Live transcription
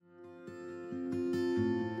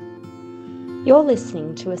You're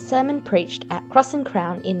listening to a sermon preached at Cross and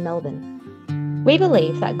Crown in Melbourne. We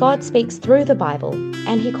believe that God speaks through the Bible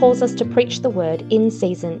and He calls us to preach the word in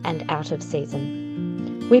season and out of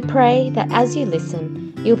season. We pray that as you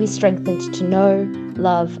listen, you'll be strengthened to know,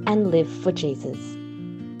 love, and live for Jesus.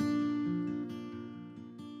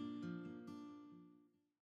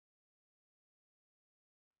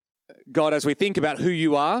 God, as we think about who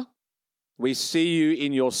you are, we see you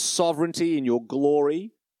in your sovereignty, in your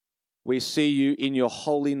glory. We see you in your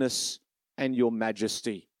holiness and your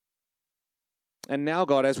majesty. And now,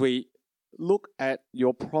 God, as we look at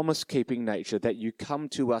your promise-keeping nature, that you come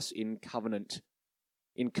to us in covenant,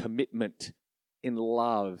 in commitment, in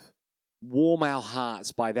love, warm our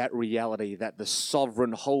hearts by that reality that the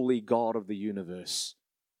sovereign, holy God of the universe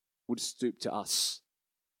would stoop to us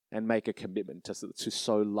and make a commitment to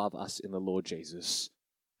so love us in the Lord Jesus.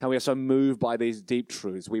 And we are so moved by these deep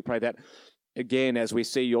truths. We pray that, again, as we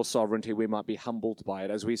see your sovereignty, we might be humbled by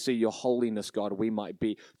it. As we see your holiness, God, we might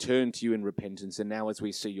be turned to you in repentance. And now as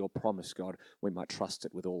we see your promise, God, we might trust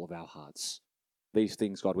it with all of our hearts. These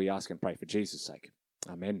things, God, we ask and pray for Jesus' sake.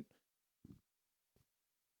 Amen.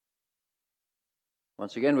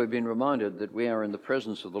 Once again, we've been reminded that we are in the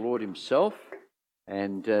presence of the Lord himself,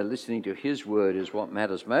 and listening to his word is what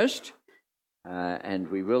matters most. And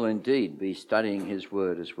we will indeed be studying his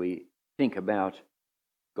word as we think about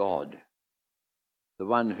God, the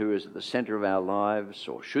one who is at the center of our lives,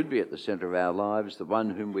 or should be at the center of our lives, the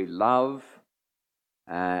one whom we love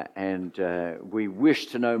and we wish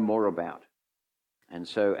to know more about. And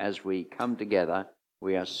so as we come together,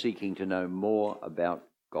 we are seeking to know more about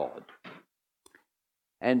God.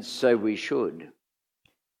 And so we should.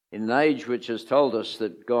 In an age which has told us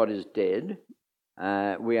that God is dead,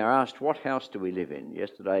 we are asked, what house do we live in?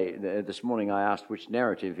 This morning I asked, which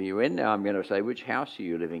narrative are you in? Now I'm going to say, which house are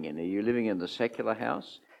you living in? Are you living in the secular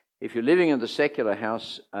house? If you're living in the secular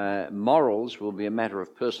house, morals will be a matter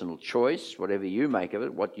of personal choice, whatever you make of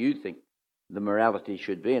it, what you think the morality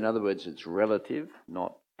should be. In other words, it's relative,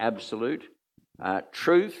 not absolute.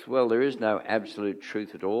 Truth, well, there is no absolute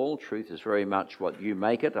truth at all. Truth is very much what you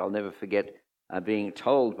make it. I'll never forget being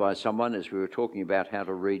told by someone, as we were talking about how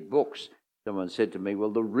to read books, someone said to me, well,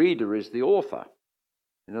 the reader is the author.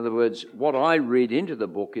 In other words, what I read into the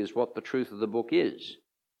book is what the truth of the book is.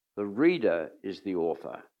 The reader is the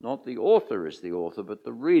author. Not the author is the author, but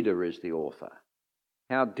the reader is the author.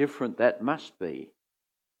 How different that must be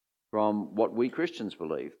from what we Christians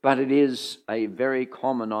believe. But it is a very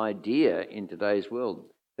common idea in today's world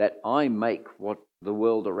that I make what the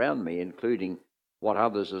world around me, including what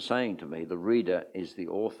others are saying to me. The reader is the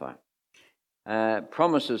author.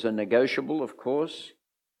 Promises are negotiable, of course.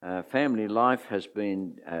 Family life has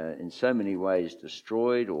been in so many ways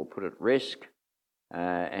destroyed or put at risk.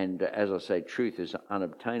 And as I say, truth is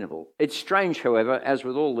unobtainable. It's strange, however, as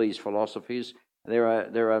with all these philosophies, there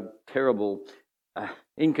are terrible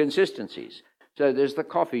inconsistencies. So there's the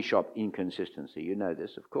coffee shop inconsistency. You know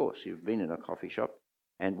this, of course. You've been in a coffee shop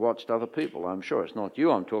and watched other people. I'm sure it's not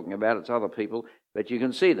you I'm talking about, it's other people. But you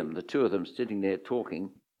can see them, the two of them sitting there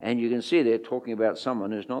talking, and you can see they're talking about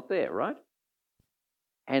someone who's not there, right?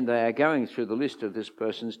 And they are going through the list of this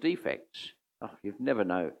person's defects. Oh, you never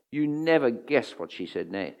know. You never guess what she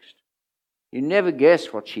said next. You never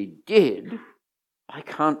guess what she did. I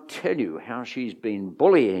can't tell you how she's been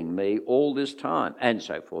bullying me all this time, and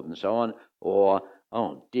so forth and so on. Or,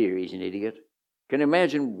 oh dear, he's an idiot. Can you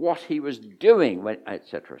imagine what he was doing, when,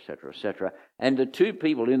 etc., etc., etc. And the two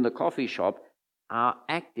people in the coffee shop are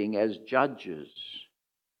acting as judges.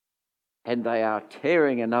 And they are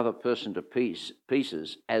tearing another person to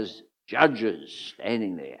pieces as judges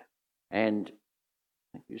standing there. And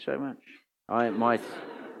thank you so much.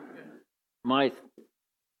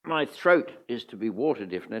 My throat is to be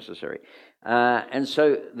watered if necessary. And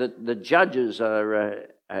so the judges are,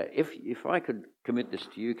 if I could commit this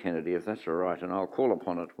to you, Kennedy, if that's all right, and I'll call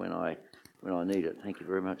upon it when I need it. Thank you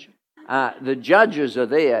very much. The judges are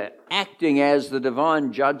there acting as the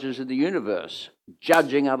divine judges of the universe,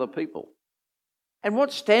 judging other people. And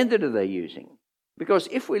what standard are they using? Because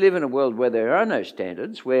if we live in a world where there are no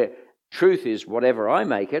standards, where truth is whatever I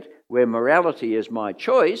make it, where morality is my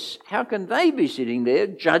choice, how can they be sitting there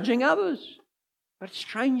judging others? But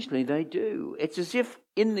strangely they do. It's as if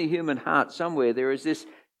in the human heart somewhere there is this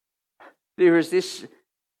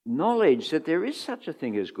knowledge that there is such a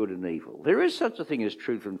thing as good and evil. There is such a thing as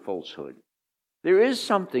truth and falsehood. There is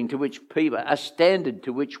something to which people, a standard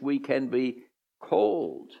to which we can be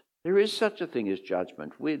called. There is such a thing as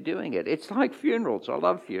judgment. We're doing it. It's like funerals. I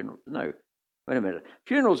love funerals. No, wait a minute.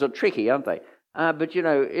 Funerals are tricky, aren't they? But, you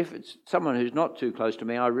know, if it's someone who's not too close to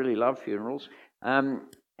me, I really love funerals.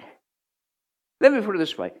 Let me put it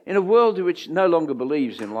this way. In a world which no longer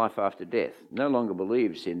believes in life after death, no longer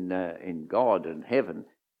believes in God and heaven,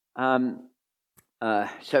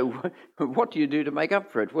 so what do you do to make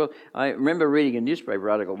up for it? Well, I remember reading a newspaper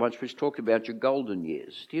article once which talked about your golden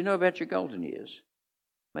years. Do you know about your golden years?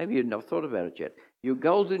 Maybe you've not thought about it yet. Your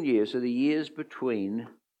golden years are the years between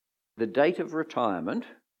the date of retirement,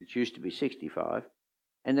 which used to be 65,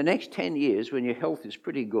 and the next 10 years when your health is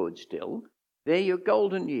pretty good still. They're your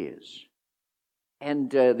golden years.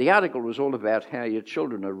 And the article was all about how your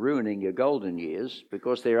children are ruining your golden years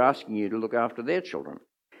because they're asking you to look after their children.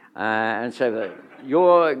 And so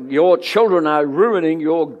your children are ruining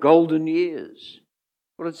your golden years.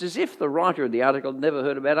 Well, it's as if the writer of the article never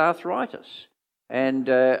heard about arthritis. And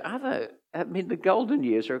the golden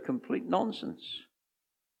years are complete nonsense.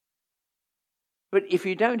 But if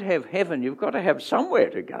you don't have heaven, you've got to have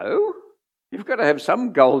somewhere to go. You've got to have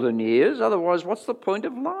some golden years. Otherwise, what's the point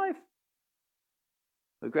of life?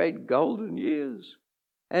 The great golden years.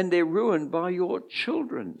 And they're ruined by your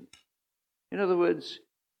children. In other words,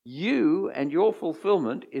 you and your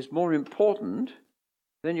fulfillment is more important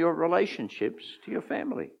than your relationships to your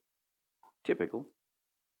family. Typical,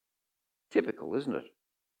 isn't it,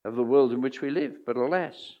 of the world in which we live? But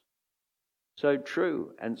alas, so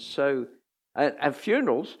true. And so, at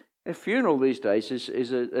funerals, a funeral these days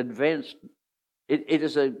is an advanced. It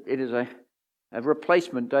is a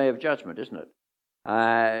replacement day of judgment, isn't it?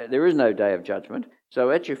 There is no day of judgment.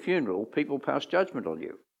 So at your funeral, people pass judgment on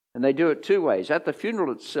you. And they do it two ways. At the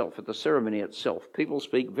funeral itself, at the ceremony itself, people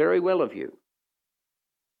speak very well of you.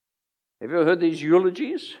 Have you ever heard these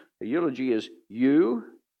eulogies? A eulogy is you,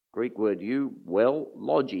 Greek word you, well,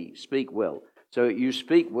 logi, speak well. So you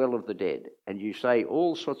speak well of the dead, and you say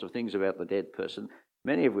all sorts of things about the dead person,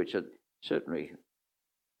 many of which are certainly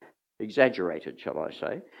exaggerated, shall I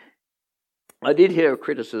say. I did hear a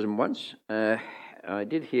criticism once. I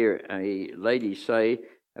did hear a lady say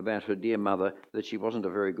about her dear mother that she wasn't a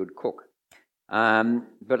very good cook.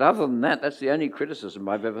 But other than that, that's the only criticism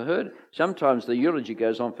I've ever heard. Sometimes the eulogy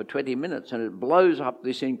goes on for 20 minutes and it blows up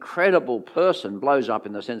this incredible person, blows up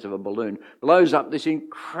in the sense of a balloon, blows up this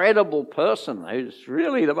incredible person who's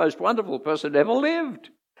really the most wonderful person ever lived.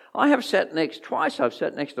 I've sat next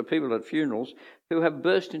to people at funerals who have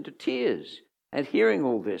burst into tears at hearing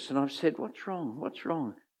all this. And I've said, what's wrong? What's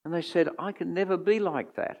wrong? And they said, I can never be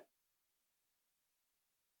like that.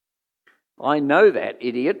 I know that,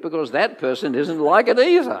 idiot, because that person isn't like it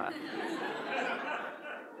either.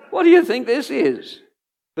 What do you think this is?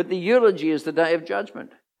 But the eulogy is the day of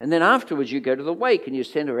judgment. And then afterwards you go to the wake and you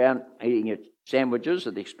stand around eating your sandwiches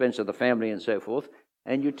at the expense of the family and so forth,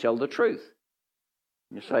 and you tell the truth.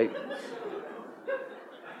 You say,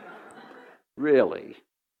 really?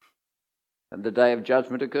 And the day of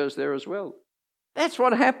judgment occurs there as well. That's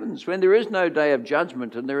what happens when there is no day of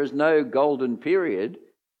judgment and there is no golden period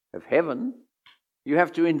of heaven. You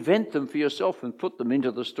have to invent them for yourself and put them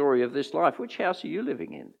into the story of this life. Which house are you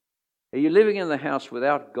living in? Are you living in the house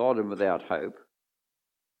without God and without hope,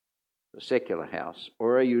 the secular house,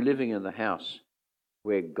 or are you living in the house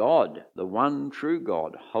where God, the one true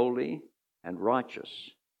God, holy and righteous,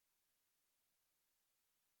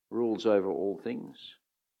 rules over all things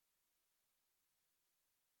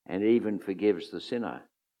and even forgives the sinner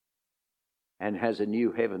and has a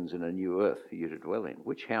new heavens and a new earth for you to dwell in?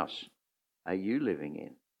 Which house are you living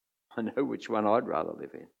in? I know which one I'd rather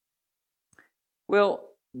live in. Well,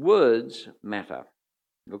 words matter.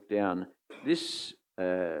 Look down. This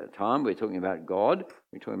time we're talking about God,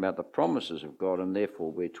 we're talking about the promises of God, and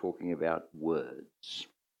therefore we're talking about words.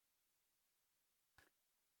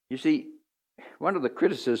 You see, one of the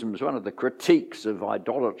criticisms, one of the critiques of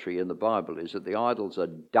idolatry in the Bible is that the idols are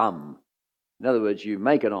dumb. In other words, you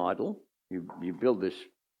make an idol, you build this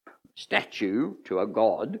statue to a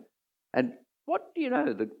god, and what do you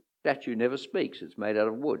know? The statue never speaks. It's made out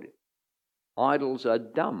of wood. Idols are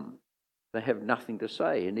dumb. They have nothing to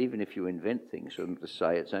say, and even if you invent things for them to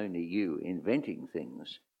say, it's only you inventing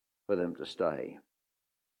things for them to stay.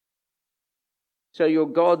 So your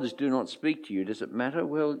gods do not speak to you. Does it matter?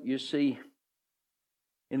 Well, you see,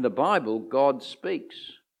 in the Bible, God speaks.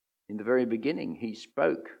 In the very beginning, he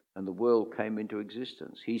spoke and the world came into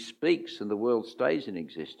existence. He speaks and the world stays in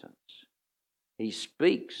existence. He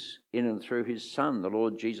speaks in and through his Son, the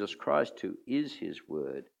Lord Jesus Christ, who is his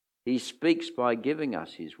word. He speaks by giving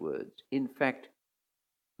us his words. In fact,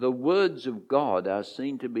 the words of God are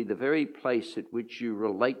seen to be the very place at which you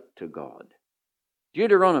relate to God.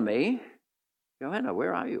 Deuteronomy, Joanna,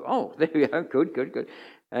 where are you? Oh, there we go. Good.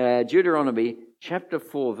 Deuteronomy chapter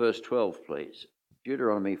 4, verse 12, please.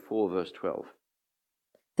 Deuteronomy 4, verse 12.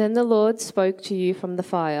 Then the Lord spoke to you from the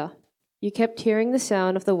fire. You kept hearing the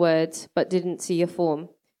sound of the words, but didn't see a form.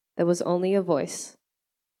 There was only a voice.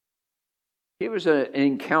 Here was an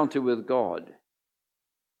encounter with God.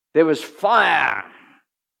 There was fire,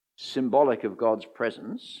 symbolic of God's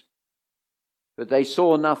presence, but they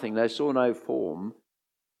saw nothing. They saw no form.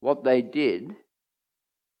 What they did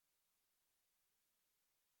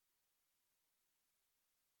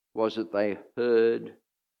was that they heard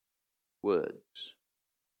words.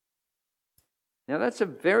 Now that's a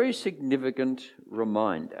very significant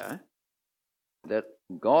reminder that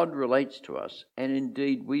God relates to us, and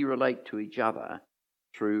indeed we relate to each other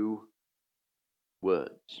through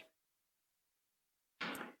words.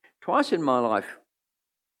 Twice in my life,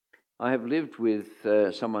 I have lived with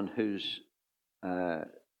someone who's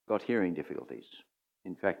got hearing difficulties.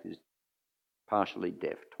 In fact, is partially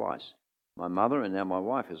deaf twice. My mother and now my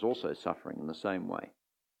wife is also suffering in the same way.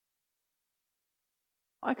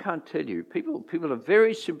 I can't tell you, people are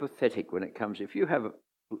very sympathetic when it comes. If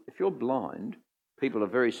you're blind, people are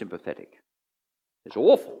very sympathetic. It's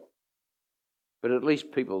awful, but at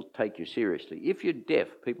least people take you seriously. If you're deaf,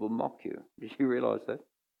 people mock you. Did you realise that?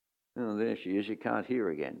 Oh, there she is, you can't hear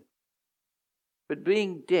again. But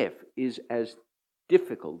being deaf is as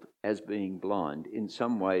difficult as being blind. In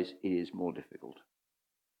some ways, it is more difficult.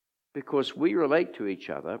 Because we relate to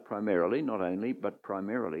each other primarily, not only, but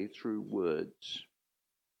primarily through words.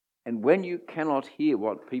 And when you cannot hear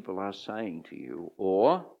what people are saying to you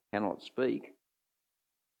or cannot speak,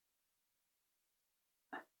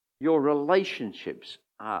 your relationships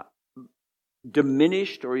are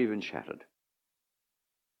diminished or even shattered.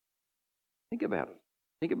 Think about it.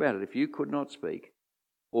 Think about it. If you could not speak,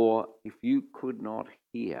 or if you could not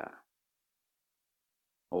hear,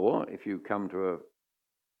 or if you come to a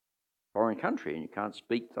foreign country and you can't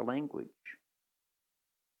speak the language,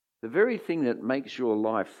 the very thing that makes your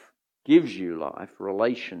life, gives you life,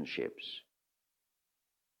 relationships,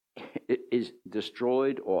 is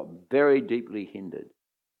destroyed or very deeply hindered,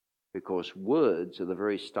 because words are the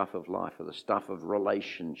very stuff of life, are the stuff of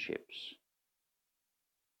relationships.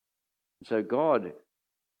 So God,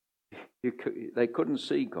 they couldn't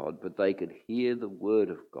see God, but they could hear the word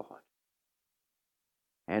of God.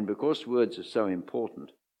 And because words are so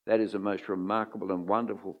important, that is the most remarkable and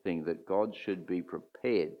wonderful thing, that God should be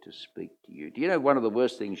prepared to speak to you. Do you know one of the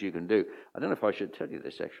worst things you can do? I don't know if I should tell you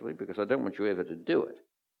this actually, because I don't want you ever to do it.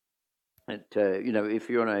 If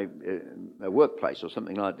you're in a workplace or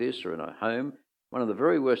something like this, or in a home, one of the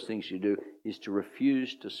very worst things you do is to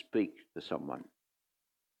refuse to speak to someone.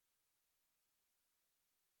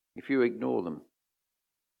 If you ignore them,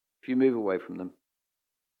 if you move away from them,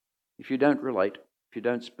 if you don't relate, if you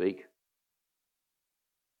don't speak,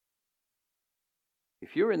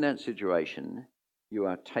 if you're in that situation, you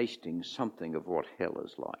are tasting something of what hell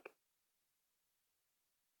is like.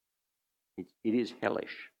 It is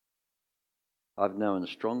hellish. I've known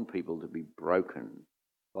strong people to be broken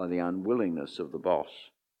by the unwillingness of the boss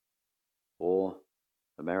or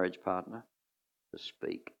the marriage partner to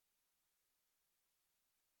speak.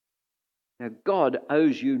 Now, God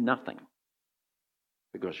owes you nothing,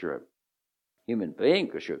 because you're a human being,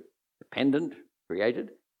 because you're dependent, created.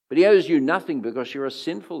 But he owes you nothing because you're a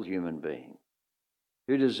sinful human being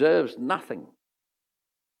who deserves nothing.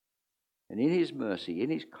 And in his mercy, in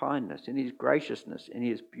his kindness, in his graciousness, in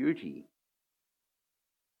his beauty,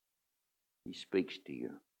 he speaks to you.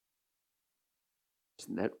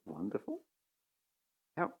 Isn't that wonderful?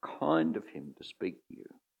 How kind of him to speak to you.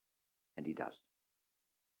 And he does.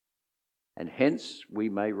 And hence we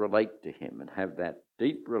may relate to him and have that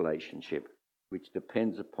deep relationship which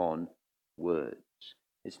depends upon words.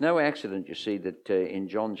 It's no accident, you see, that in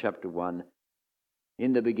John chapter 1,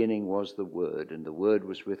 in the beginning was the Word, and the Word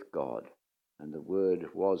was with God, and the Word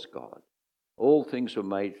was God. All things were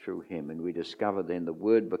made through him, and we discover then the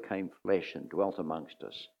Word became flesh and dwelt amongst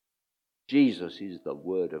us. Jesus is the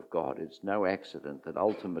Word of God. It's no accident that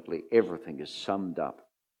ultimately everything is summed up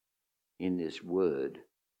in this Word,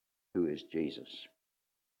 who is Jesus.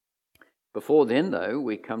 Before then, though,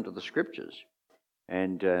 we come to the Scriptures,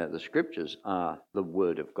 and the Scriptures are the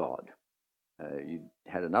Word of God. You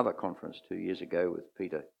had another conference 2 years ago with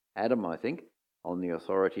Peter Adam, I think, on the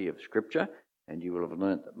authority of Scripture, and you will have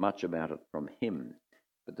learnt much about it from him.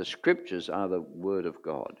 But the Scriptures are the Word of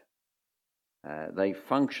God. They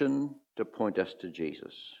function to point us to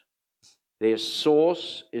Jesus. Their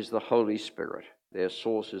source is the Holy Spirit. Their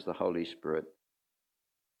source is the Holy Spirit.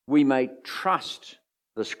 We may trust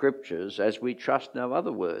the Scriptures as we trust no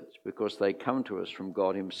other words, because they come to us from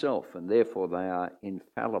God himself, and therefore they are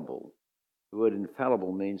infallible. The word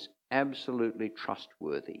infallible means absolutely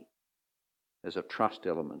trustworthy. There's a trust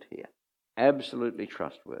element here. Absolutely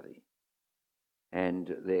trustworthy.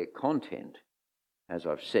 And their content, as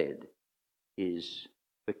I've said, is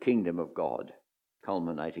the kingdom of God,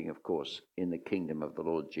 culminating, of course, in the kingdom of the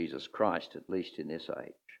Lord Jesus Christ, at least in this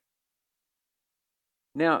age.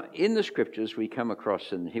 Now, in the scriptures we come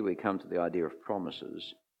across, and here we come to the idea of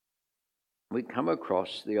promises, we come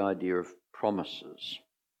across the idea of promises.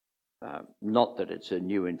 Not that it's a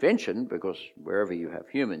new invention, because wherever you have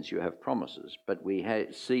humans, you have promises, but we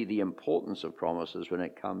see the importance of promises when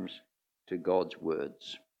it comes to God's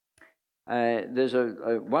words. There's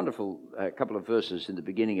a wonderful couple of verses in the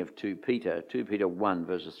beginning of 2 Peter 1,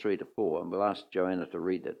 verses 3 to 4, and we'll ask Joanna to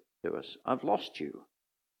read it to us. I've lost you.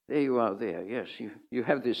 There you are there, yes. You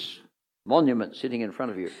have this monument sitting in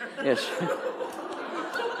front of you. Yes.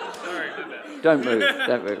 Sorry, I did that. Don't move.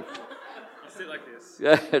 I'll sit like this.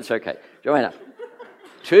 Yeah, it's okay. Joanna,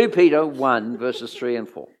 2 Peter 1, verses 3 and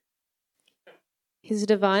 4. His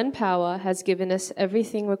divine power has given us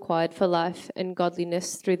everything required for life and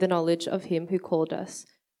godliness through the knowledge of him who called us,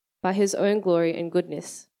 by his own glory and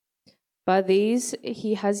goodness. By these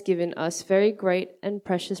he has given us very great and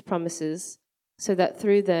precious promises, so that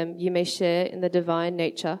through them you may share in the divine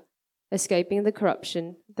nature, escaping the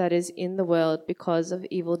corruption that is in the world because of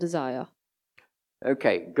evil desire.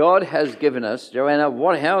 Okay, God has given us, Joanna,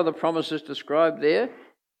 how are the promises described there?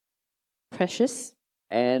 Precious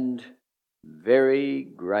And very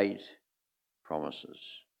great promises.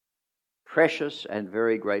 Precious and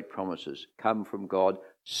very great promises come from God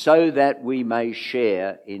so that we may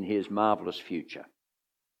share in his marvelous future.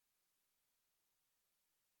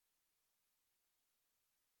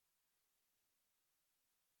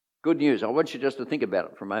 Good news. I want you just to think about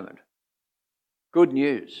it for a moment. Good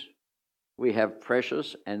news. We have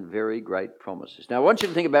precious and very great promises. Now, I want you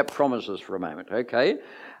to think about promises for a moment, okay?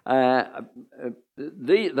 The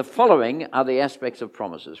following are the aspects of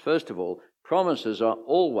promises. First of all, promises are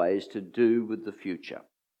always to do with the future.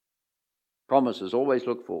 Promises always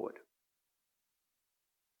look forward.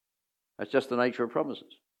 That's just the nature of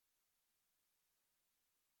promises.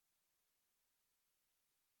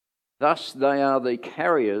 Thus, they are the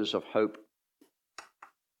carriers of hope.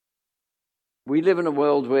 We live in a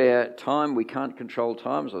world where we can't control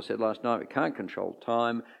time. As I said last night, we can't control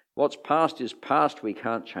time. What's past is past. We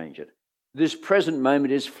can't change it. This present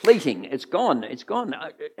moment is fleeting. It's gone. It's gone.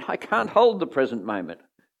 I can't hold the present moment.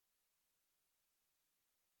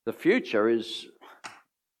 The future is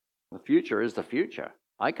the future.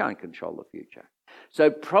 I can't control the future. So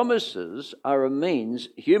promises are a means,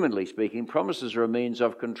 humanly speaking, promises are a means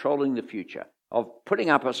of controlling the future, of putting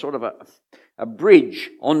up a sort of a bridge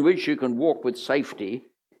on which you can walk with safety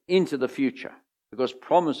into the future, because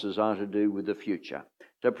promises are to do with the future.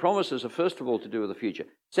 So promises are first of all to do with the future.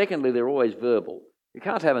 Secondly, they're always verbal. You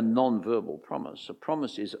can't have a non-verbal promise. A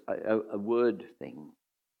promise is a word thing.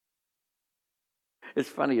 It's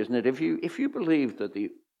funny, isn't it? If you believe that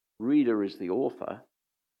the reader is the author,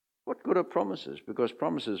 what good are promises? Because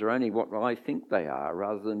promises are only what I think they are,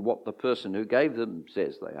 rather than what the person who gave them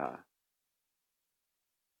says they are.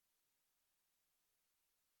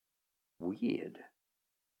 Weird.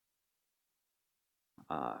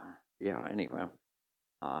 Anyway.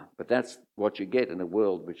 But that's what you get in a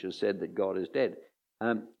world which has said that God is dead.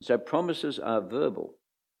 So promises are verbal.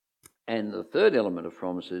 And the third element of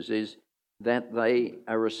promises is that they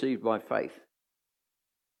are received by faith.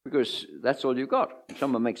 Because that's all you've got. If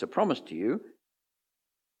someone makes a promise to you,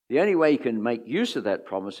 the only way you can make use of that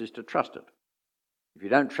promise is to trust it. If you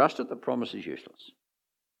don't trust it, the promise is useless.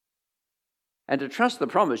 And to trust the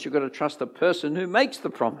promise, you've got to trust the person who makes the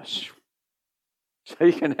promise. So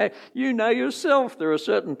you know yourself, there are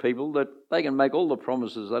certain people that they can make all the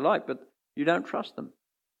promises they like, but you don't trust them.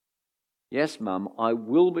 Yes, Mum, I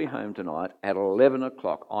will be home tonight at 11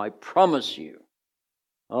 o'clock. I promise you.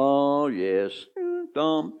 Oh, yes.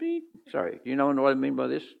 Sorry, do you know what I mean by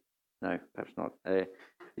this? No, perhaps not.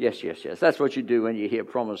 Yes. That's what you do when you hear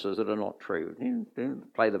promises that are not true.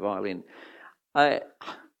 Play the violin.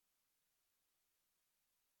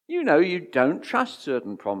 You don't trust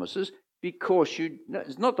certain promises because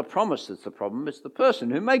it's not the promise that's the problem, it's the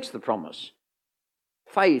person who makes the promise.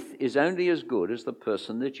 Faith is only as good as the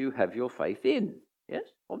person that you have your faith in. Yes,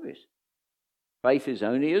 obvious. Faith is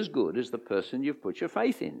only as good as the person you've put your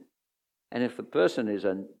faith in. And if the person is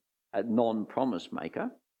a non-promise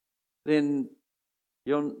maker, then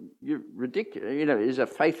you're ridiculous. Is a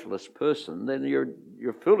faithless person, then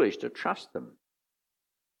you're foolish to trust them.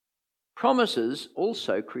 Promises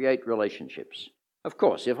also create relationships. Of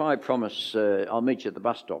course, if I promise I'll meet you at the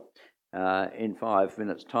bus stop in 5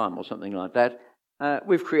 minutes' time or something like that,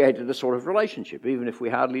 we've created a sort of relationship, even if we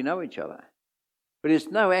hardly know each other. But it's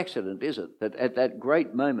no accident, is it, that at that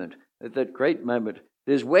great moment At that great moment,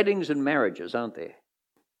 there's weddings and marriages, aren't there?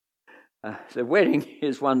 The wedding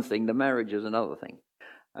is one thing, the marriage is another thing.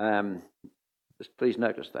 Just please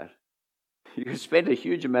notice that. You can spend a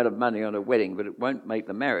huge amount of money on a wedding, but it won't make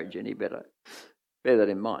the marriage any better. Bear that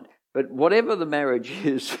in mind. But whatever the marriage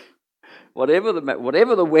is, whatever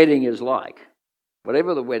the wedding is like,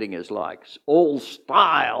 all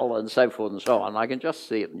style and so forth and so on, I can just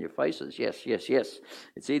see it in your faces. Yes, yes, yes.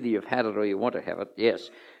 It's either you've had it or you want to have it. Yes.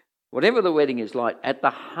 Whatever the wedding is like, at the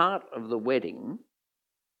heart of the wedding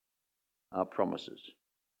are promises.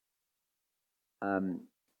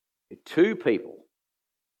 Two people,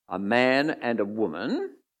 a man and a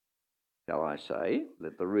woman, shall I say,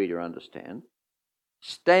 let the reader understand,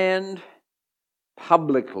 stand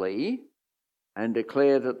publicly and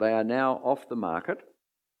declare that they are now off the market.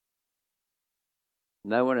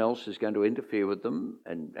 No one else is going to interfere with them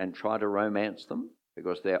and try to romance them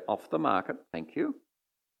because they're off the market. Thank you.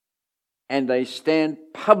 And they stand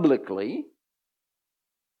publicly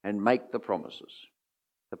and make the promises.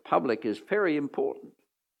 The public is very important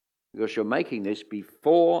because you're making this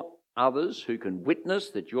before others who can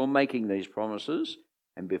witness that you're making these promises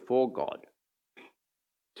and before God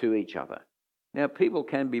to each other. Now, people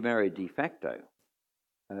can be married de facto.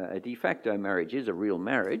 A de facto marriage is a real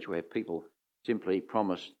marriage where people simply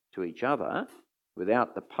promise to each other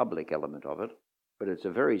without the public element of it, but it's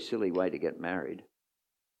a very silly way to get married.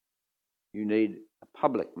 You need a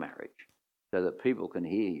public marriage so that people can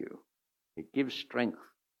hear you. It gives strength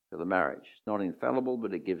to the marriage. It's not infallible,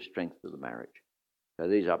 but it gives strength to the marriage. So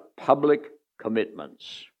these are public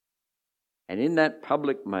commitments. And in that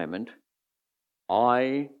public moment,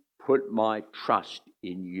 I put my trust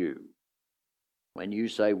in you. When you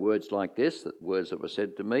say words like this, that words that were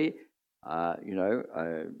said to me,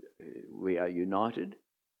 we are united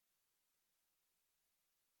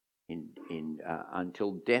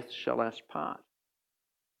until death shall us part.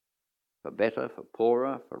 For better, for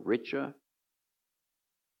poorer, for richer,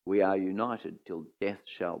 we are united till death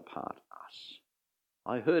shall part us.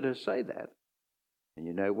 I heard her say that. And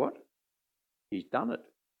you know what? She's done it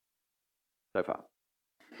so far.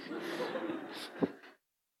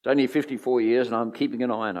 It's only 54 years and I'm keeping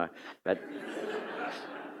an eye on her. But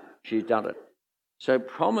she's done it. So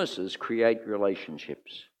promises create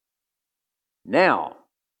relationships. Now,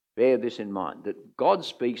 bear this in mind, that God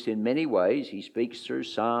speaks in many ways. He speaks through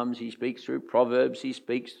Psalms, He speaks through Proverbs, He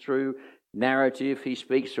speaks through narrative, He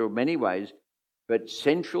speaks through many ways. But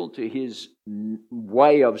central to His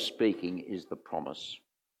way of speaking is the promise.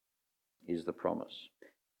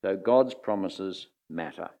 So God's promises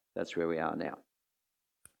matter. That's where we are now.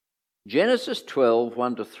 Genesis 12,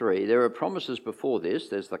 1-3, there are promises before this.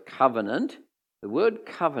 There's the covenant. The word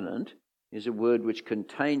covenant is a word which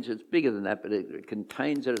contains, it's bigger than that, but it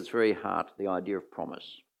contains at its very heart the idea of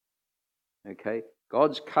promise. Okay?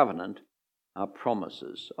 God's covenant are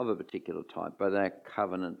promises of a particular type, but they're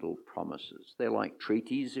covenantal promises. They're like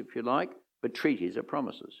treaties, if you like, but treaties are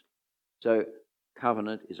promises. So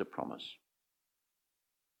covenant is a promise.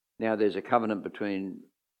 Now there's a covenant between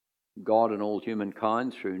God and all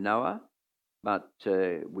humankind through Noah, but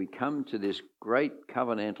we come to this great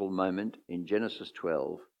covenantal moment in Genesis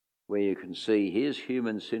 12 where you can see here's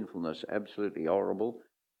human sinfulness, absolutely horrible,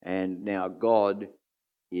 and now God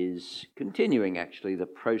is continuing actually the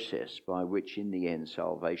process by which in the end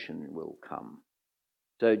salvation will come.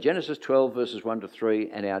 So Genesis 12 verses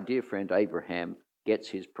 1-3, and our dear friend Abraham gets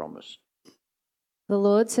his promise. The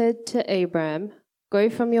Lord said to Abraham, "Go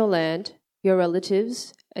from your land, your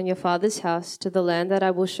relatives, and your father's house to the land that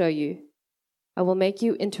I will show you. I will make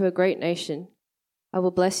you into a great nation. I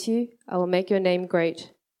will bless you, I will make your name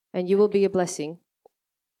great, and you will be a blessing.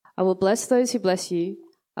 I will bless those who bless you,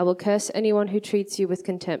 I will curse anyone who treats you with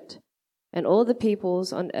contempt, and all the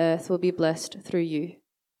peoples on earth will be blessed through you."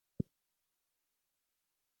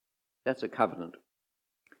 That's a covenant.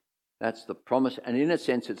 That's the promise, and in a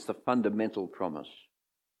sense it's the fundamental promise.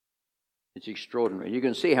 It's extraordinary. You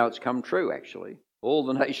can see how it's come true, actually. All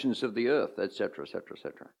the nations of the earth, etc., etc.,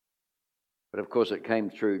 etc. But of course it came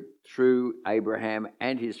through Abraham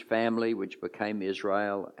and his family, which became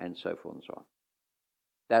Israel, and so forth and so on.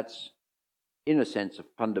 That's, in a sense, a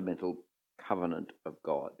fundamental covenant of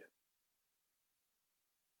God.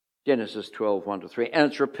 Genesis 12, 1-3,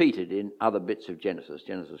 and it's repeated in other bits of Genesis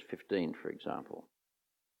 15, for example.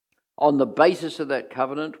 On the basis of that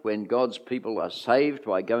covenant, when God's people are saved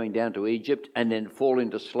by going down to Egypt and then fall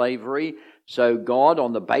into slavery, so God,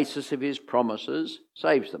 on the basis of his promises,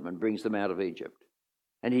 saves them and brings them out of Egypt.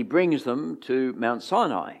 And he brings them to Mount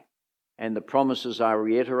Sinai. and the promises are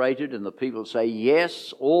reiterated, and the people say,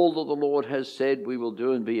 yes, all that the Lord has said we will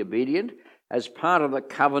do and be obedient. As part of the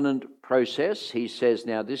covenant process, he says,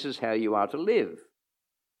 now this is how you are to live.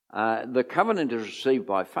 The covenant is received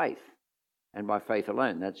by faith, and by faith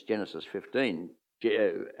alone. That's Genesis 15.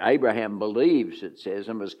 Abraham believes, it says,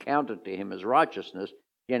 and was counted to him as righteousness,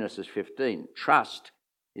 Genesis 15. Trust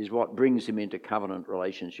is what brings him into covenant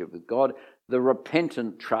relationship with God. The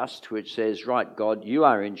repentant trust, which says, right, God, you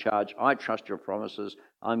are in charge. I trust your promises.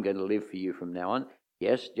 I'm going to live for you from now on.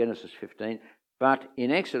 Yes, Genesis 15. But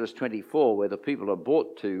in Exodus 24, where the people are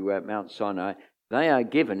brought to Mount Sinai, they are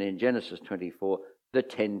given in Genesis 24 the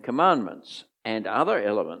 10 Commandments and other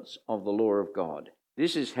elements of the law of God.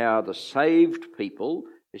 This is how the saved people,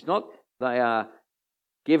 it's not they are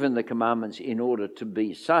given the commandments in order to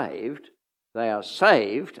be saved. They are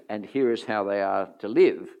saved, and here is how they are to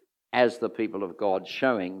live as the people of God,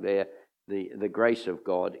 showing the grace of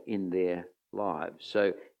God in their lives.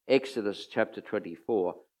 So Exodus chapter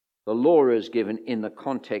 24, the law is given in the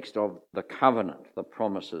context of the covenant, the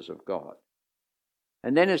promises of God.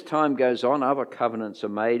 And then as time goes on, other covenants are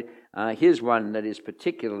made. Here's one that is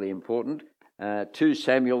particularly important, 2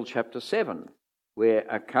 Samuel chapter 7, where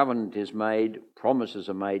a covenant is made, promises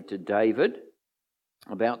are made to David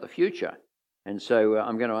about the future. And so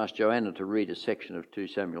I'm going to ask Joanna to read a section of 2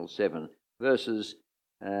 Samuel 7, verses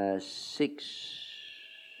 6...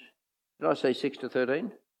 Did I say 6 to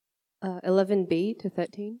 13? 11b to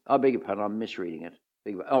 13. I beg your pardon, I'm misreading it.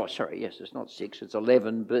 Oh, sorry, yes, it's not 6, it's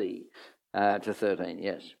 11b to 13,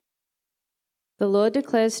 yes. The Lord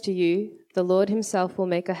declares to you, the Lord himself will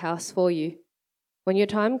make a house for you. When your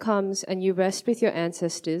time comes and you rest with your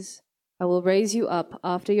ancestors, I will raise you up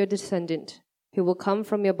after your descendant, who will come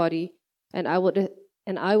from your body, and I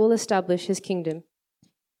will establish his kingdom.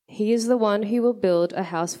 He is the one who will build a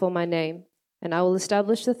house for my name, and I will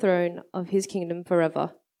establish the throne of his kingdom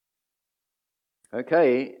forever.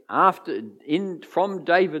 Okay, from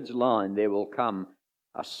David's line there will come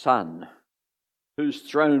a son whose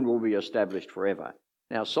throne will be established forever.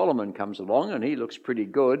 Now Solomon comes along and he looks pretty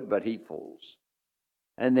good, but he falls.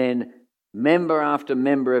 And then member after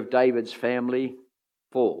member of David's family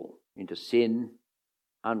fall into sin,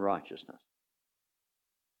 unrighteousness.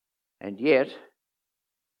 And yet,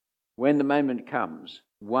 when the moment comes,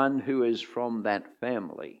 one who is from that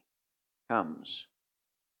family comes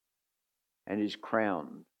and is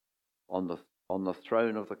crowned on the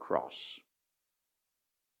throne of the cross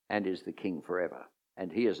and is the king forever.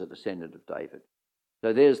 And he is a descendant of David.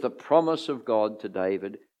 So there's the promise of God to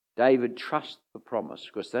David. David trusts the promise,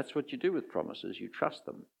 because that's what you do with promises. You trust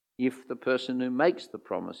them if the person who makes the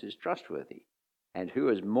promise is trustworthy. And who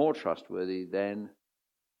is more trustworthy than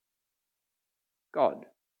God?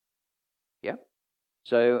 Yeah?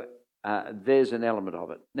 So there's an element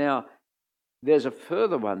of it. Now, there's a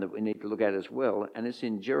further one that we need to look at as well, and it's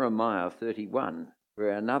in Jeremiah 31,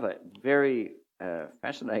 where another very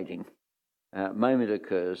fascinating moment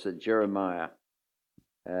occurs that Jeremiah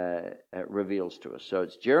reveals to us. So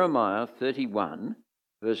it's Jeremiah 31,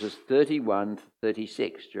 verses 31 to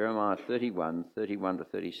 36. Jeremiah 31, 31 to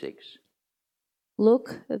 36.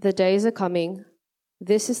 Look, the days are coming.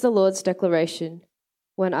 This is the Lord's declaration,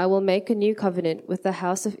 when I will make a new covenant with the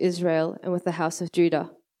house of Israel and with the house of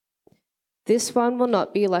Judah. This one will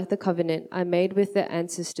not be like the covenant I made with their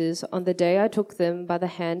ancestors on the day I took them by the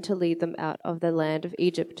hand to lead them out of the land of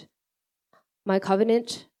Egypt. My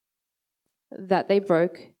covenant that they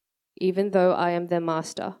broke, even though I am their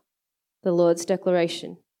master, the Lord's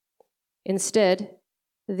declaration. Instead,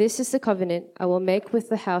 this is the covenant I will make with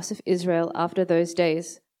the house of Israel after those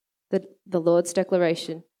days, the Lord's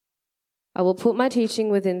declaration. I will put my teaching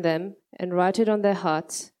within them and write it on their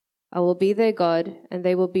hearts. I will be their God, and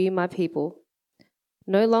they will be my people.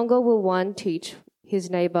 No longer will one teach his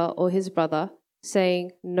neighbor or his brother,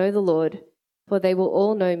 saying, Know the Lord, for they will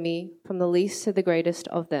all know me, from the least to the greatest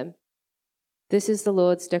of them. This is the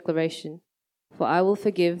Lord's declaration, for I will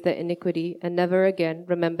forgive their iniquity and never again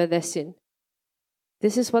remember their sin.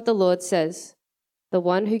 This is what the Lord says, the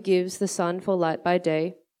one who gives the sun for light by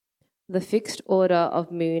day, the fixed order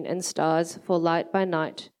of moon and stars for light by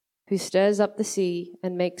night, who stirs up the sea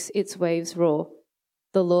and makes its waves roar.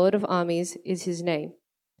 The Lord of armies is his name.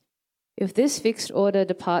 If this fixed order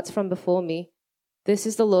departs from before me, this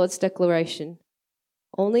is the Lord's declaration.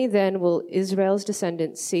 Only then will Israel's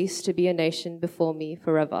descendants cease to be a nation before me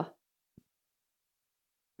forever.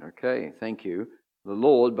 Okay, thank you. The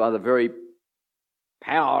Lord, by the very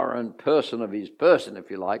power and person of his person,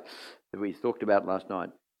 if you like, that we talked about last night,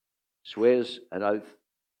 swears an oath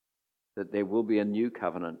that there will be a new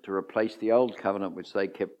covenant to replace the old covenant which they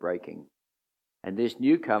kept breaking. And this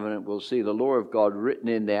new covenant will see the law of God written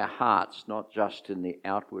in their hearts, not just in the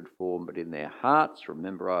outward form, but in their hearts.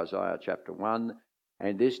 Remember Isaiah chapter 1.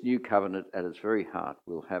 And this new covenant at its very heart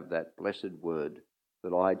will have that blessed word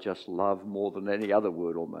that I just love more than any other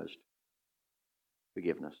word almost.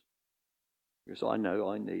 Forgiveness. Because I know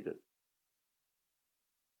I need it.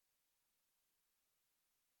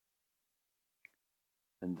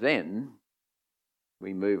 And then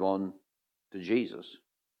we move on to Jesus.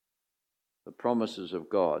 The promises of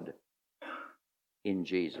God in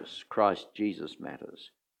Jesus. Christ Jesus matters.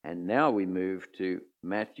 And now we move to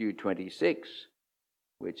Matthew 26,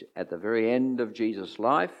 which at the very end of Jesus'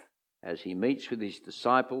 life, as he meets with his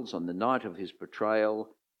disciples on the night of his betrayal,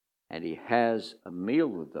 and he has a meal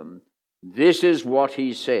with them, this is what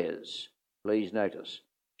he says. Please notice.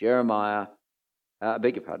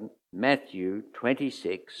 Matthew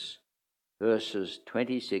 26, verses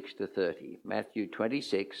 26 to 30. Matthew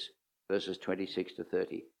 26, verses 26 to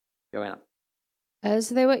 30. Joanna. As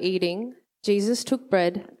they were eating, Jesus took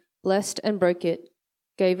bread, blessed and broke it,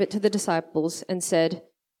 gave it to the disciples, and said,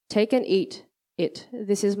 "Take and eat it.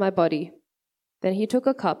 This is my body." Then he took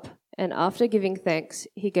a cup, and after giving thanks,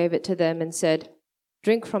 he gave it to them and said,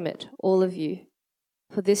 "Drink from it, all of you.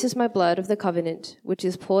 For this is my blood of the covenant, which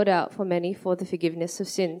is poured out for many for the forgiveness of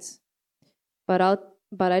sins. But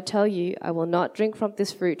I tell you, I will not drink from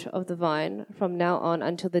this fruit of the vine from now on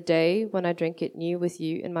until the day when I drink it new with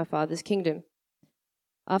you in my Father's kingdom."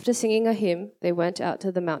 After singing a hymn, they went out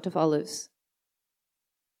to the Mount of Olives.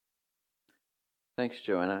 Thanks,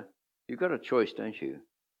 Joanna. You've got a choice, don't you?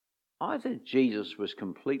 Either Jesus was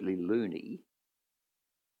completely loony,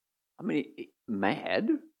 mad,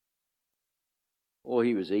 or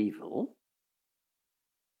he was evil,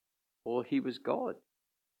 or he was God.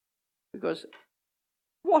 Because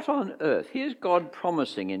what on earth? Here's God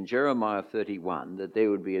promising in Jeremiah 31 that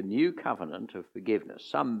there would be a new covenant of forgiveness,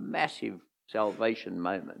 some massive salvation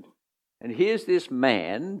moment. And here's this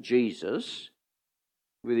man, Jesus,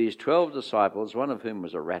 with his 12 disciples, one of whom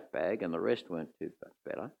was a ratbag and the rest weren't too much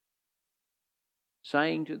better,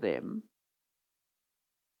 saying to them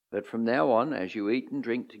that from now on, as you eat and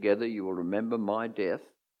drink together, you will remember my death,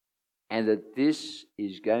 and that this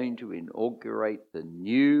is going to inaugurate the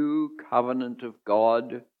new covenant of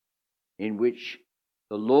God in which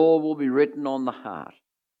the law will be written on the heart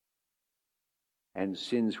and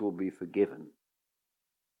sins will be forgiven.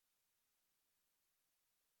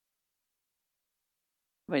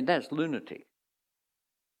 That's lunatic.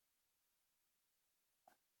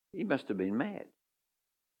 He must have been mad.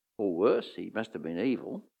 Or worse, he must have been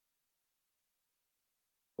evil.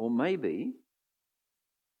 Or maybe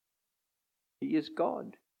he is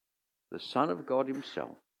God, the Son of God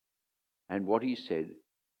himself. And what he said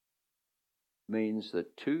means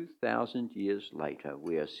that 2,000 years later,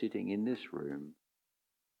 we are sitting in this room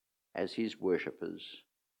as his worshippers,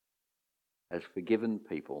 as forgiven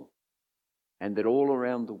people, and that all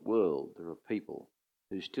around the world there are people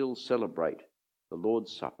who still celebrate the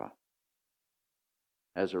Lord's Supper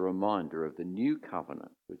as a reminder of the new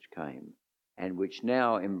covenant which came and which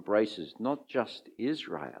now embraces not just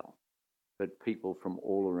Israel, but people from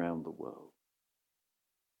all around the world.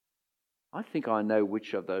 I think I know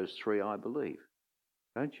which of those three I believe.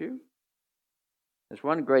 Don't you? As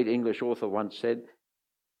one great English author once said,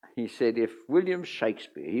 he said, if William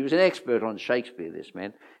Shakespeare, he was an expert on Shakespeare, this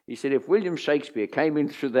man, he said, if William Shakespeare came in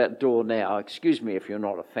through that door now, excuse me if you're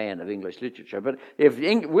not a fan of English literature, but if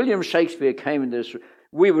William Shakespeare came in this,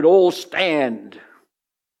 we would all stand.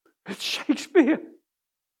 It's Shakespeare.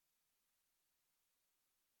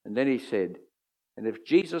 And then he said, and if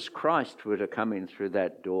Jesus Christ were to come in through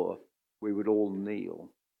that door, we would all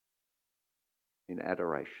kneel in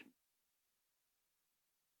adoration.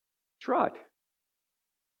 That's right.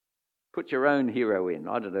 Put your own hero in.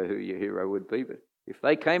 I don't know who your hero would be, but if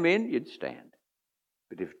they came in, you'd stand.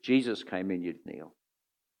 But if Jesus came in, you'd kneel.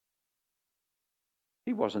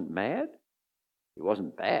 He wasn't mad. He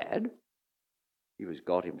wasn't bad. He was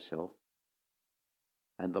God himself.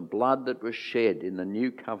 And the blood that was shed in the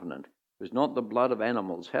new covenant was not the blood of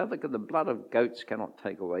animals. How the blood of goats cannot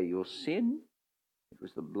take away your sin? It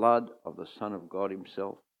was the blood of the Son of God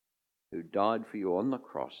himself, who died for you on the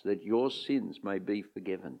cross, that your sins may be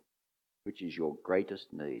forgiven, which is your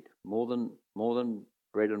greatest need. More than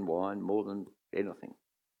bread and wine, more than anything.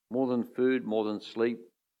 More than food, more than sleep.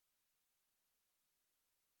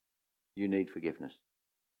 You need forgiveness.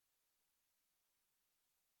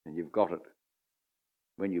 And you've got it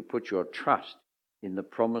when you put your trust in the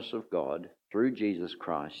promise of God through Jesus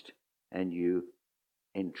Christ and you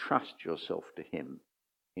entrust yourself to him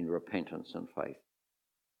in repentance and faith.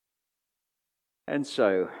 And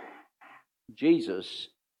so, Jesus,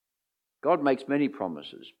 God makes many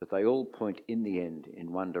promises, but they all point in the end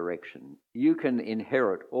in one direction. You can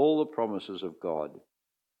inherit all the promises of God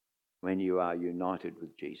when you are united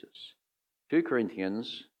with Jesus. 2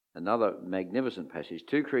 Corinthians, another magnificent passage,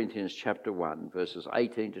 2 Corinthians chapter 1, verses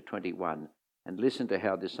 18 to 21, and listen to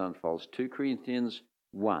how this unfolds. 2 Corinthians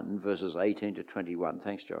 1, verses 18 to 21.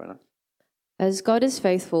 Thanks, Joanna. As God is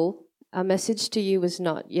faithful, our message to you was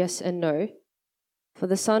not yes and no. For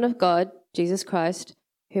the Son of God, Jesus Christ,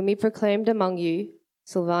 whom he proclaimed among you,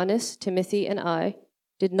 Silvanus, Timothy, and I,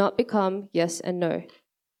 did not become yes and no.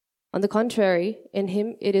 On the contrary, in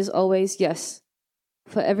him it is always yes.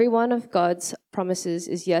 For every one of God's promises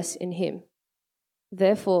is yes in him.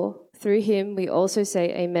 Therefore, through him we also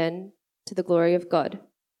say amen to the glory of God.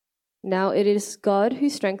 Now it is God who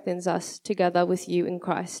strengthens us together with you in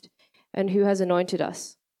Christ, and who has anointed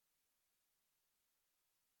us.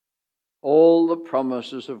 All the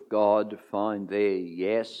promises of God find their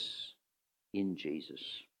yes in Jesus.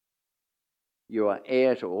 You are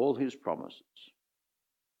heir to all his promises.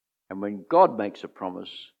 And when God makes a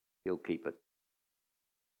promise, he'll keep it.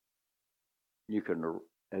 You can,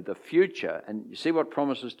 the future, and you see what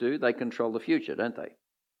promises do? They control the future, don't they?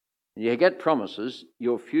 You get promises,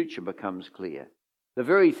 your future becomes clear. The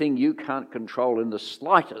very thing you can't control in the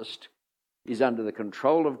slightest is under the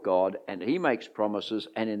control of God, and he makes promises,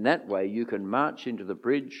 and in that way you can march into the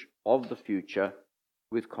bridge of the future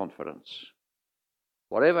with confidence.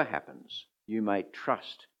 Whatever happens, you may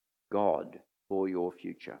trust God for your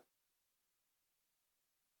future.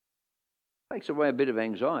 Takes away a bit of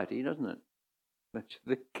anxiety, doesn't it?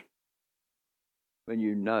 When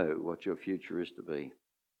you know what your future is to be.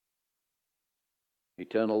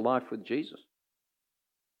 Eternal life with Jesus.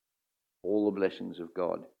 All the blessings of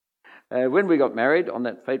God. When we got married on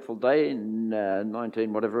that fateful day in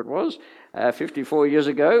 19 whatever it was, 54 years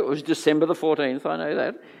ago, it was December the 14th, I know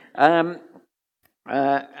that.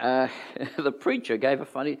 The preacher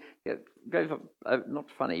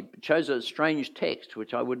chose a strange text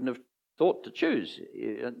which I wouldn't have thought to choose.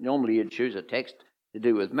 Normally you'd choose a text to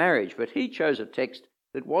do with marriage, but he chose a text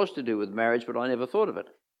that was to do with marriage, but I never thought of it.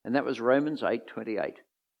 And that was Romans 8:28.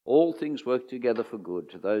 All things work together for good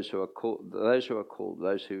to those who are called,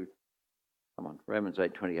 come on, Romans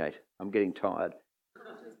 8:28. I'm getting tired.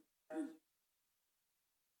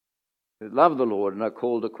 Who love the Lord and are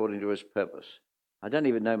called according to his purpose. I don't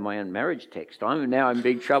even know my own marriage text. I'm now in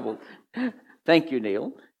big trouble. Thank you,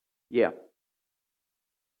 Neil. Yeah.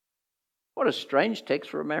 What a strange text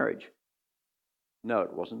for a marriage. No,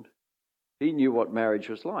 it wasn't. He knew what marriage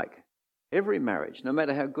was like. Every marriage, no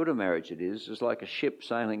matter how good a marriage it is like a ship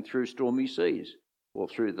sailing through stormy seas, or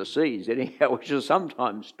through the seas anyhow, which are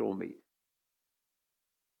sometimes stormy.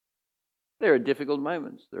 There are difficult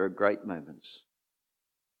moments. There are great moments.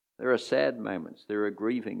 There are sad moments. There are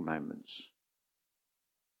grieving moments.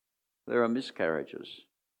 There are miscarriages.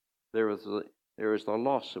 There is the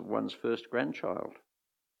loss of one's first grandchild.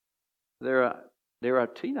 There are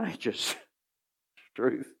teenagers.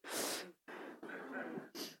 Truth.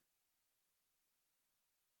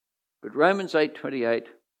 But Romans 8:28,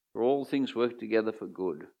 for all things work together for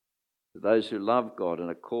good to those who love God and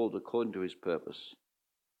are called according to his purpose,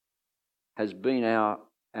 has been our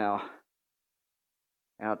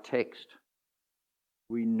text.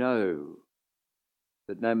 We know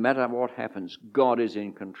that no matter what happens, God is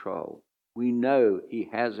in control. We know he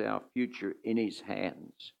has our future in his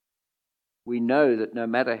hands. We know that no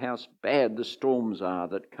matter how bad the storms are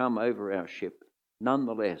that come over our ship,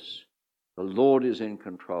 nonetheless, the Lord is in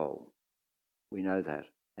control. We know that,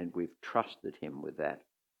 and we've trusted him with that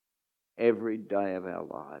every day of our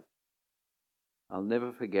lives. I'll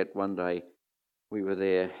never forget one day we were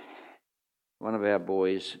there. One of our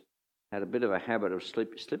boys had a bit of a habit of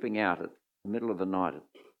slipping out at the middle of the night at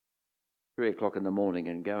 3 o'clock in the morning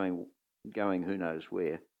and going who knows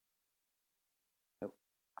where.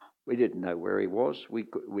 We didn't know where he was. We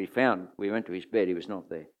went to his bed, he was not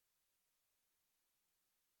there.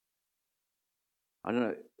 I don't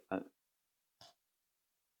know.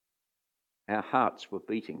 Our hearts were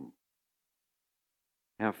beating.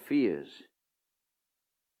 Our fears.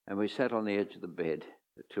 And we sat on the edge of the bed,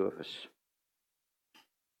 the two of us.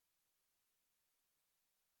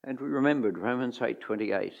 And we remembered Romans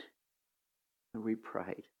 8:28. And we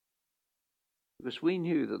prayed. Because we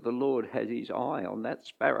knew that the Lord had his eye on that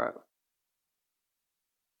sparrow.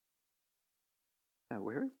 Now,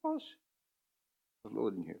 where it was, the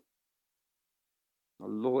Lord knew. The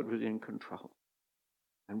Lord was in control.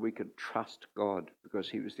 And we could trust God because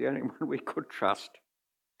he was the only one we could trust.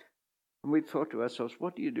 And we thought to ourselves,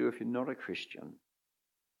 what do you do if you're not a Christian?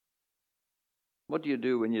 What do you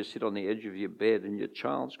do when you sit on the edge of your bed and your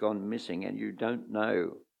child's gone missing and you don't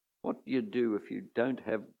know? What do you do if you don't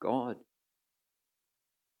have God?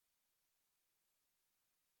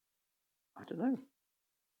 I don't know.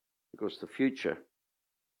 Because the future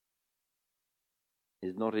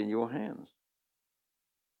is not in your hands.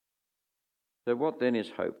 So what then is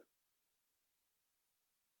hope?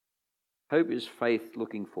 Hope is faith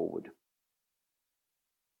looking forward.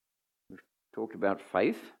 We've talked about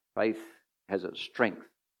faith. Faith has its strength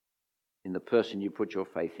in the person you put your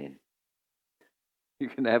faith in. You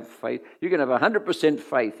can have faith. You can have 100%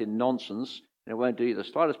 faith in nonsense and it won't do you the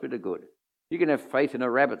slightest bit of good. You can have faith in a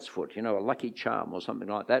rabbit's foot, a lucky charm or something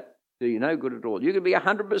like that. Do you no good at all. You can be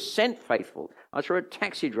 100% faithful. I saw a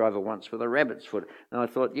taxi driver once with a rabbit's foot, and I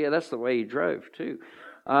thought, yeah, that's the way he drove too.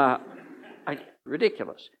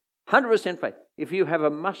 Ridiculous. 100% faith. If you have a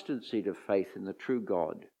mustard seed of faith in the true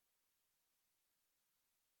God,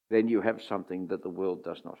 then you have something that the world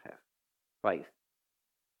does not have. Faith.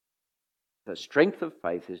 The strength of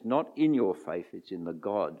faith is not in your faith, it's in the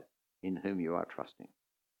God in whom you are trusting.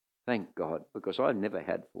 Thank God, because I've never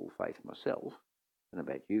had full faith myself. And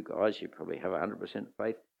about you guys, you probably have 100%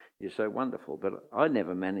 faith. You're so wonderful, but I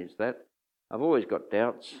never managed that. I've always got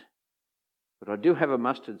doubts, but I do have a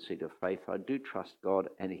mustard seed of faith. I do trust God,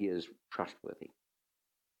 and He is trustworthy.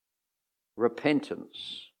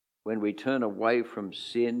 Repentance, when we turn away from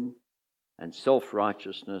sin and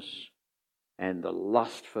self-righteousness and the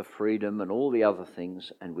lust for freedom and all the other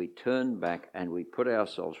things, and we turn back and we put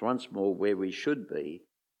ourselves once more where we should be,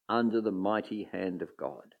 under the mighty hand of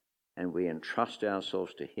God. And we entrust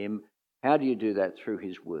ourselves to Him. How do you do that? Through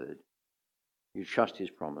His word. You trust His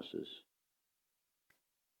promises.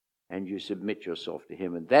 And you submit yourself to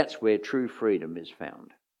Him. And that's where true freedom is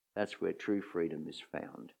found. That's where true freedom is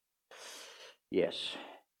found. Yes,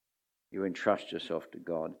 you entrust yourself to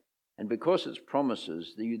God. And because it's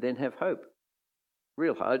promises, you then have hope.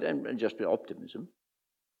 Real hope, and just optimism.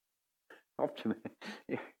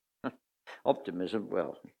 Optimism,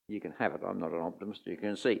 well, you can have it. I'm not an optimist, you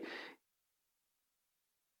can see.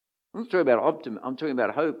 I'm not talking about optimism. I'm talking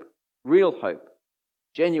about hope, real hope,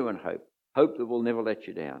 genuine hope, hope that will never let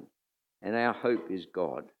you down. And our hope is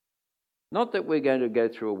God. Not that we're going to go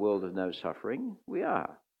through a world of no suffering. We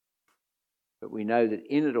are. But we know that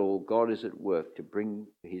in it all, God is at work to bring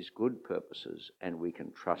His good purposes, and we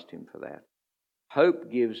can trust Him for that. Hope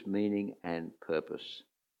gives meaning and purpose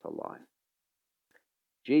to life.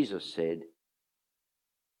 Jesus said,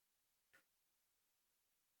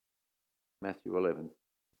 Matthew 11,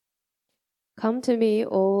 "Come to me,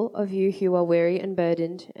 all of you who are weary and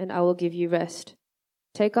burdened, and I will give you rest.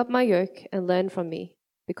 Take up my yoke and learn from me,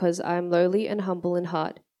 because I am lowly and humble in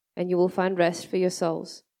heart, and you will find rest for your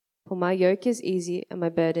souls. For my yoke is easy and my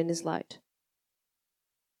burden is light."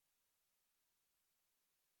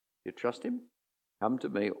 You trust Him? Come to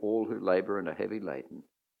me, all who labour and are heavy laden,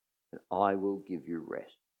 and I will give you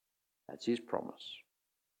rest. That's His promise.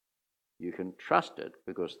 You can trust it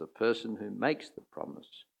because the person who makes the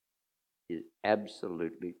promise is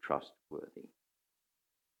absolutely trustworthy.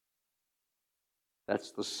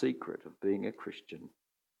 That's the secret of being a Christian,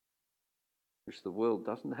 which the world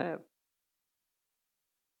doesn't have.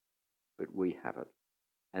 But we have it,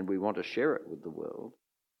 and we want to share it with the world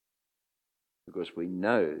because we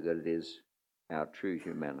know that it is our true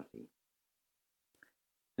humanity.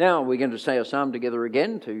 Now we're going to say a psalm together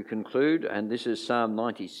again to conclude, and this is Psalm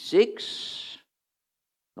 96,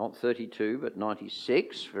 not 32, but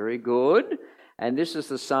 96. Very good. And this is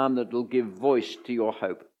the psalm that will give voice to your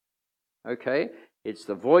hope. Okay? It's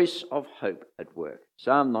the voice of hope at work.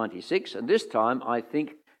 Psalm 96, and this time I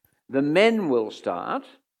think the men will start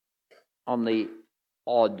on the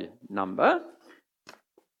odd number,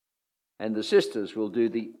 and the sisters will do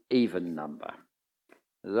the even number.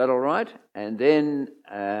 Is that all right? And then,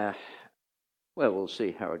 we'll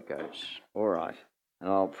see how it goes. All right.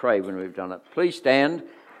 And I'll pray when we've done it. Please stand,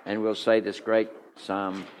 and we'll say this great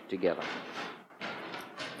psalm together.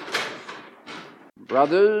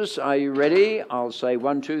 Brothers, are you ready? I'll say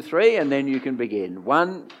 1, 2, 3, and then you can begin.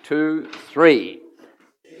 1, 2, 3.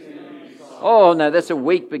 Oh, no, that's a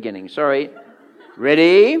weak beginning. Sorry.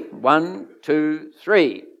 Ready? 1, 2,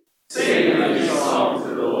 3. Sing a new song to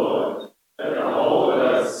the Lord. Let the whole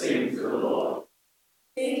earth sing to the Lord.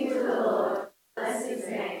 Sing to the Lord. Bless His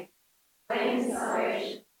name. Reign in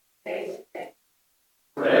salvation.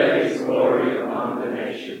 Declare His glory among the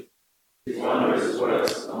nations. His wondrous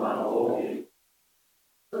works among all people.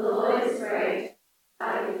 The Lord is great.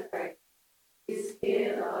 Highly great. His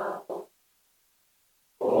fear above all.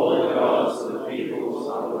 For all the gods of the peoples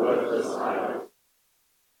are worthless idols.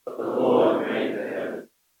 But the Lord made the heavens.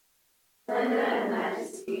 Thunder and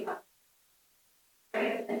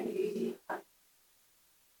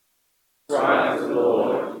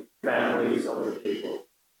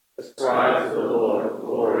the Lord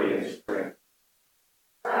glory and strength.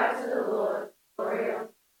 Ascribe to the Lord glory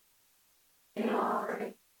in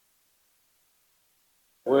offering.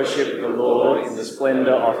 Worship the Lord in the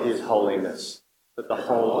splendor of his holiness, that the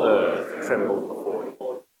whole earth tremble before him.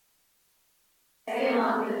 Say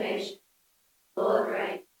among the nations, the Lord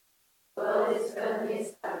reigns. The world is firmly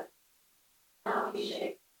established, not be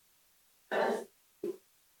shaken. Let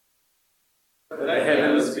the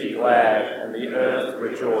heavens be glad and the earth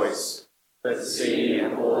rejoice. Let the sea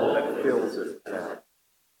and all that fills it tell.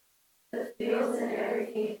 The fields and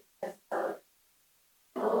everything has celebrated,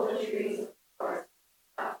 all the trees of the forest.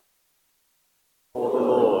 For the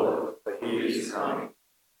Lord, for he is coming.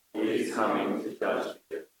 He is coming to judge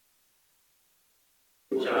the earth.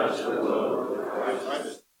 To judge the world with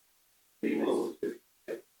righteousness.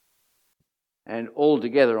 And all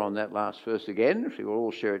together on that last verse again, if we will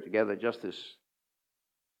all share it together, just this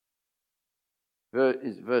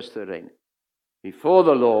verse 13. Before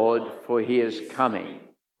the Lord, for he is coming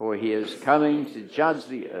to judge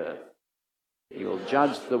the earth. He will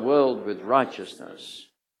judge the world with righteousness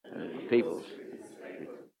and the peoples.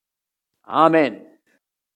 Amen.